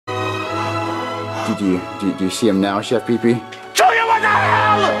Do you see him now, Chef Pee-Pee? Junior, what the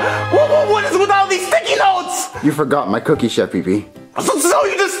hell? What is with all these sticky notes? You forgot my cookie, Chef Pee-Pee. So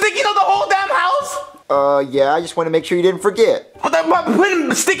you just sticky note the whole damn house? Yeah, I just want to make sure you didn't forget. But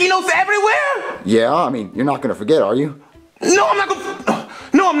putting sticky notes everywhere? Yeah, I mean, you're not gonna forget, are you? No, I'm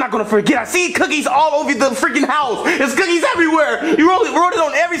not gonna forget. I see cookies all over the freaking house. There's cookies everywhere. You wrote it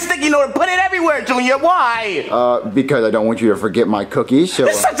on every sticky note and put it everywhere, Junior. Why? Because I don't want you to forget my cookies, so...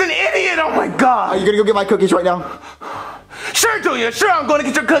 You're such an idiot, oh my God. Are you gonna go get my cookies right now? Sure, Junior, sure, I'm gonna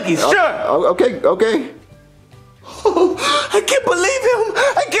get your cookies, sure. Okay. I can't believe him.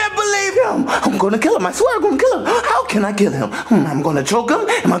 I can't believe him. I'm gonna kill him. I swear I'm gonna kill him. How can I kill him? I'm gonna choke him?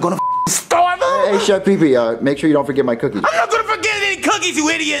 Am I gonna starve him? Hey, Chef Pee-Pee, make sure you don't forget my cookies. I'm not gonna forget any cookies, you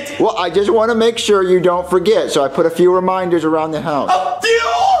idiot. Well, I just want to make sure you don't forget, so I put a few reminders around the house. A few?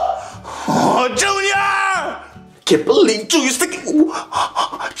 Oh, Junior! Can't believe Junior sticking... Junior!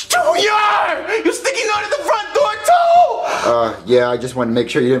 You're sticking out at the front door, too! Yeah, I just want to make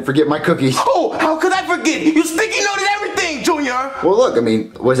sure you didn't forget my cookies. Oh, how could I forget? You sticky noted everything, Junior! Well, look, I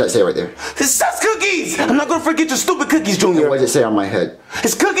mean, what does that say right there? It says cookies! I'm not gonna forget your stupid cookies, Junior. What does it say on my head?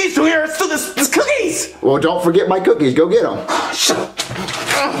 It's cookies, Junior! It's cookies! Well, don't forget my cookies. Go get them. Shut up.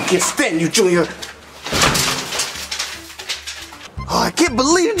 I can't stand you, Junior. Oh, I can't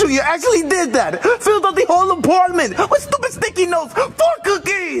believe Junior actually did that. Filled up the whole apartment with stupid sticky notes for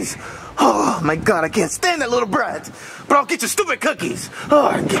cookies. Oh my God, I can't stand that little brat. But I'll get your stupid cookies. Oh,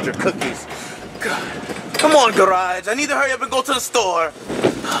 I'll get your cookies. God. Come on, garage. I need to hurry up and go to the store.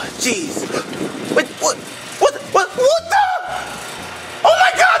 Oh, jeez. Wait, what the? Oh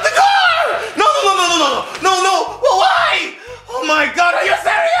my God, the car! No. Well, why? Oh my God, are you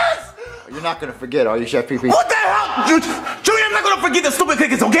serious? You're not gonna forget, are you, Chef Pee-Pee? What the hell? Junior, I'm not gonna forget the stupid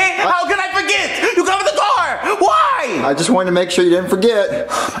cookies, okay? How can I forget? You got in the car. Why? I just wanted to make sure you didn't forget.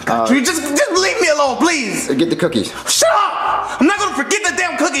 Junior, just leave me alone, please. Get the cookies. Shut up! I'm not gonna forget the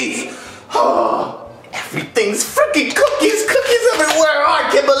damn cookies. Oh, everything's freaking cookies everywhere. Oh, I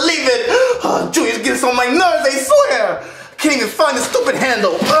can't believe it. Oh, Junior's getting on my nerves, I swear. I can't even find the stupid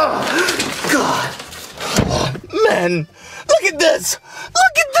handle. Oh, God. Oh, man. Look at this!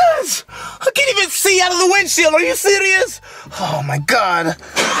 Look at this! I can't even see out of the windshield. Are you serious? Oh my God.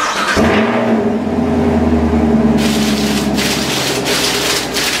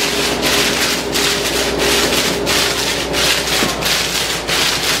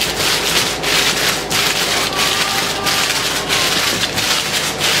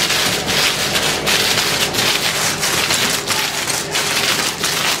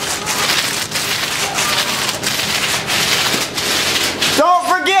 Don't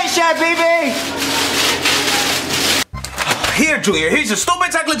forget, Chef Pee-Pee! Here, Junior, here's your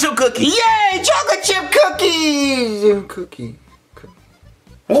stupid chocolate chip cookie. Yay! Chocolate chip cookies! Cookie.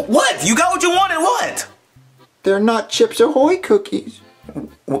 What? You got what you wanted, what? They're not Chips Ahoy cookies.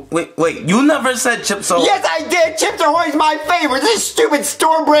 Wait, you never said Chips Ahoy. Yes, I did! Chips Ahoy's my favorite! This stupid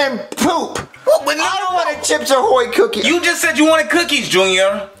store brand poop! But I don't want a Chips Ahoy cookie! You just said you wanted cookies,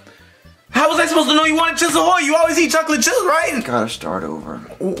 Junior. How was I supposed to know you wanted Chips Ahoy? You always eat chocolate chips, right? Gotta start over.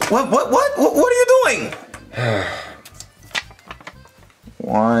 What are you doing?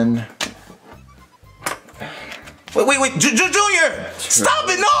 1. Wait, Junior! Stop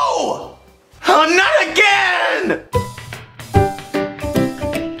it, no! Oh, not again!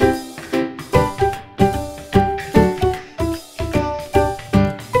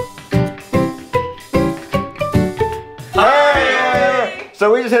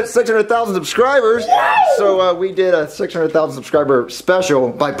 So we just hit 600,000 subscribers. So we did a 600,000 subscriber special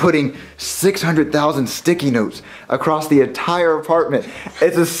by putting 600,000 sticky notes across the entire apartment.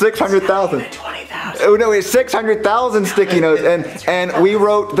 It's a 600,000. 20,000. Oh no, it's 600,000 sticky notes, and we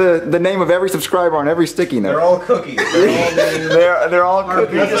wrote the name of every subscriber on every sticky note. They're all cookies. They're all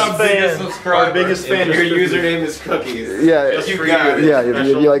cookies. Our biggest fan. Your username is cookies. Yeah, Just for you. yeah,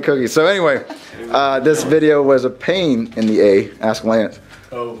 you like cookies. So anyway, this video was a pain in the A. Ask Lance.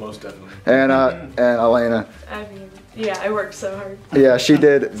 Oh, most definitely. And Elena. I mean, yeah, I worked so hard. Yeah, she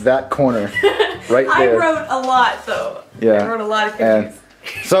did that corner right there. I wrote a lot, though. Yeah. I wrote a lot of And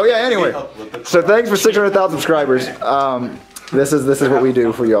cookies. so yeah, anyway. So thanks for 600,000 subscribers. This is what we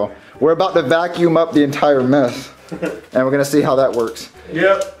do for y'all. We're about to vacuum up the entire mess, and we're gonna see how that works.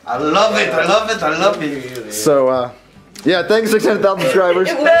 Yep. I love it. So yeah, thanks 600,000 subscribers.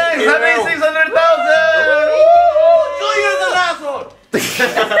 Thanks, I made 600,000! Junior's an asshole!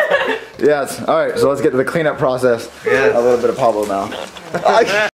 Yes. All right. So let's get to the cleanup process. Yes. A little bit of Pablo now.